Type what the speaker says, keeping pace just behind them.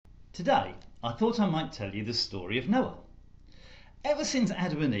Today, I thought I might tell you the story of Noah. Ever since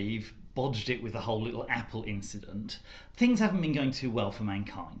Adam and Eve bodged it with the whole little apple incident, things haven't been going too well for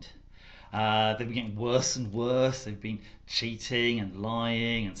mankind. They've been getting worse and worse. They've been cheating and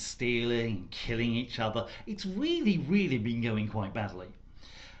lying and stealing and killing each other. It's really been going quite badly.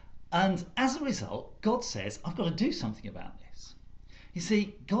 And as a result, God says, I've got to do something about this. You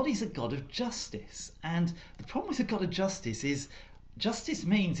see, God is a God of justice. And the problem with a God of justice is justice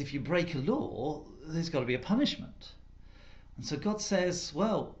means if you break a law, there's got to be a punishment. And so God says,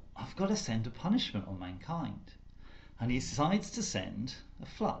 well, I've got to send a punishment on mankind. And he decides to send a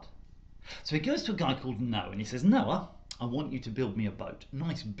flood. So he goes to a guy called Noah and he says, Noah, I want you to build me a boat, a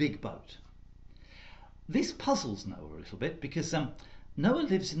nice big boat. This puzzles Noah a little bit because Noah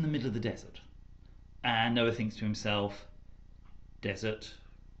lives in the middle of the desert. And Noah thinks to himself, desert,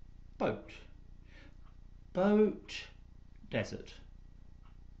 boat, boat, desert.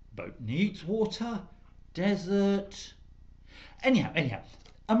 Boat needs water, desert. Anyhow,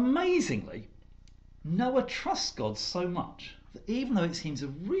 amazingly, Noah trusts God so much that even though it seems a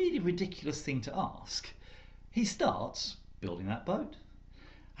really ridiculous thing to ask, he starts building that boat.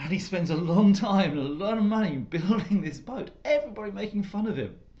 And he spends a long time and a lot of money building this boat, everybody making fun of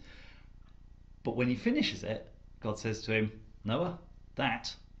him. But when he finishes it, God says to him, Noah,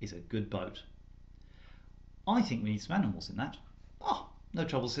 that is a good boat. I think we need some animals in that. Oh, no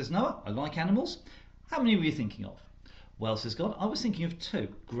trouble, says Noah. I like animals. How many were you thinking of? Well, says God, I was thinking of 2.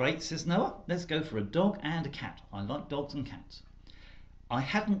 Great, says Noah. Let's go for a dog and a cat. I like dogs and cats. I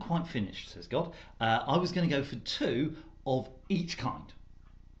hadn't quite finished, says God. I was going to go for 2 of each kind.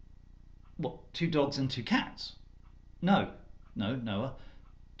 What, 2 dogs and 2 cats? No, Noah.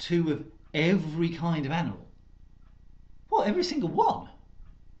 2 of every kind of animal. What, every single one?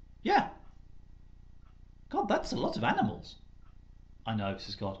 Yeah. God, that's a lot of animals. I know,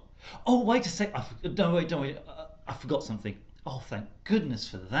 says God. Oh, wait a sec. Don't wait. I forgot something. Oh, thank goodness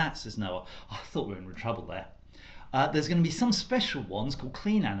for that, says Noah. I thought we were in trouble there. There's going to be some special ones called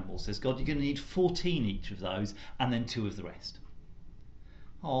clean animals, says God. You're going to need 14 each of those and then 2 of the rest.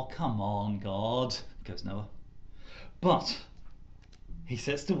 Oh, come on, God, goes Noah. But he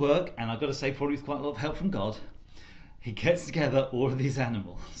sets to work, and I've got to say, probably with quite a lot of help from God, he gets together all of these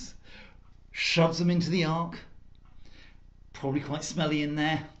animals, shoves them into the ark, probably quite smelly in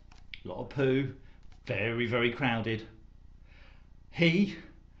there, a lot of poo, very crowded. He,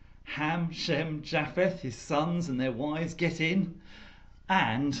 Ham, Shem, Japheth, his sons and their wives get in,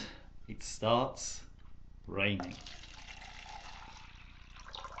 and it starts raining.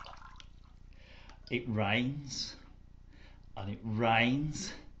 It rains, and it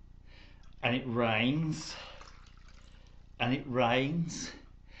rains, and it rains, and it rains,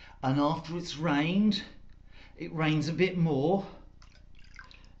 and after it's rained, it rains a bit more.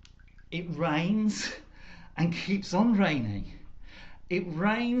 It rains and keeps on raining. It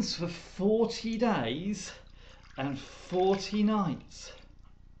rains for 40 days and 40 nights.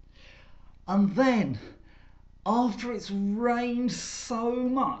 And then, after it's rained so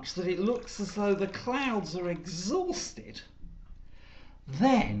much that it looks as though the clouds are exhausted,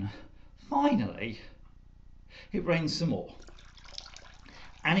 then, finally, it rains some more.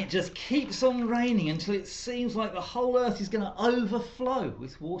 And it just keeps on raining until it seems like the whole earth is going to overflow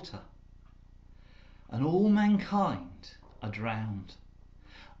with water. And all mankind are drowned.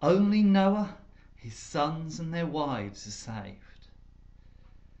 Only Noah, his sons and their wives are saved.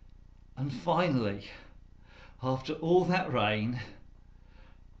 And finally, after all that rain,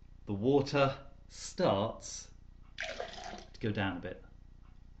 the water starts to go down a bit.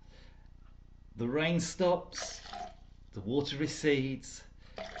 The rain stops, the water recedes,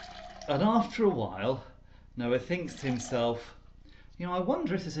 and after a while, Noah thinks to himself, I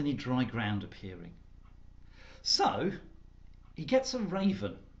wonder if there's any dry ground appearing. So, he gets a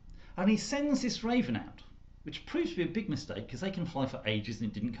raven, and he sends this raven out, which proves to be a big mistake because they can fly for ages and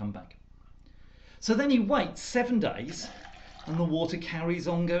it didn't come back. So then he waits 7 days, and the water carries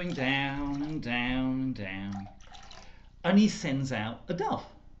on going down and down and down, and he sends out a dove.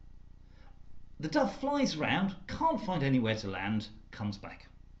 The dove flies round, can't find anywhere to land, comes back.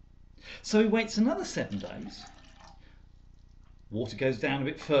 So he waits another 7 days. Water goes down a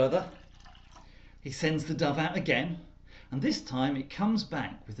bit further. He sends the dove out again, and this time it comes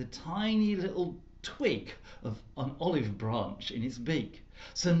back with a tiny little twig of an olive branch in its beak.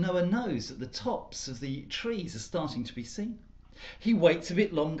 So Noah knows that the tops of the trees are starting to be seen. He waits a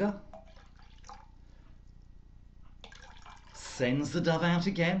bit longer, sends the dove out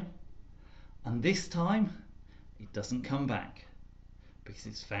again, and this time it doesn't come back because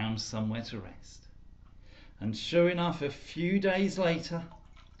it's found somewhere to rest. And sure enough, a few days later,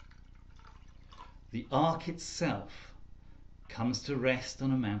 The ark itself comes to rest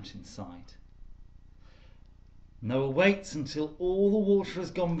on a mountainside. Noah waits until all the water has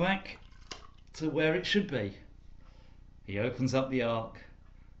gone back to where it should be. He opens up the ark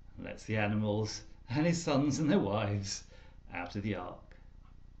and lets the animals and his sons and their wives out of the ark.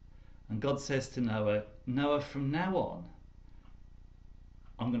 And God says to Noah, Noah, from now on,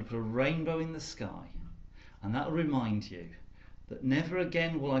 I'm going to put a rainbow in the sky, and that'll remind you that never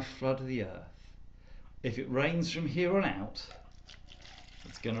again will I flood the earth. If it rains from here on out,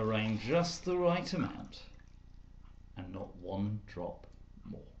 it's going to rain just the right amount and not one drop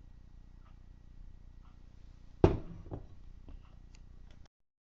more.